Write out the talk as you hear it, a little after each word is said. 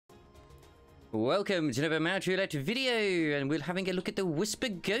Welcome to another Mount Roulette video, and we're having a look at the Whisper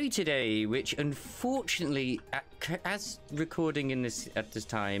Go today, which unfortunately, as recording at this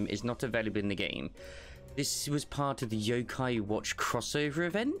time, is not available in the game. This was part of the Yokai Watch crossover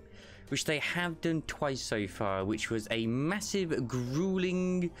event, which they have done twice so far, which was a massive,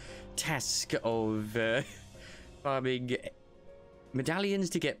 grueling task of farming medallions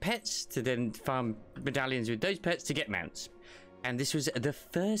to get pets, to then farm medallions with those pets to get mounts. And this was the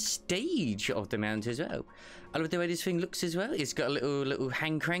first stage of the mount as well. I love the way this thing looks as well. It's got a little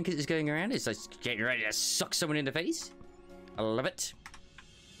hand crank as it's going around. It's like getting ready to suck someone in the face. I love it.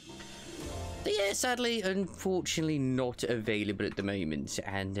 But yeah, sadly, unfortunately not available at the moment.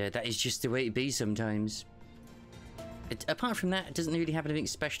 And that is just the way it be sometimes. Apart from that, it doesn't really have anything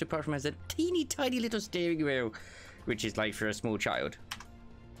special apart from it has a teeny tiny little steering wheel, which is like for a small child.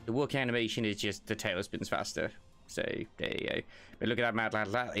 The walk animation is just the tail spins faster. So there you go. But look at that mad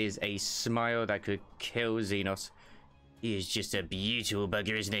lad. That is a smile that could kill Xenos. He is just a beautiful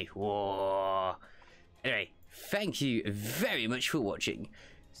bugger, isn't he? Whoa. Anyway, thank you very much for watching.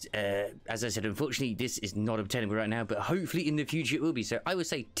 As I said, unfortunately, this is not obtainable right now, but hopefully in the future it will be. So I will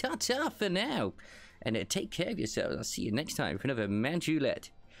say ta-ta for now. And take care of yourselves. I'll see you next time for another Mount Roulette.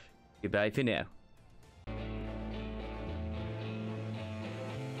 Goodbye for now.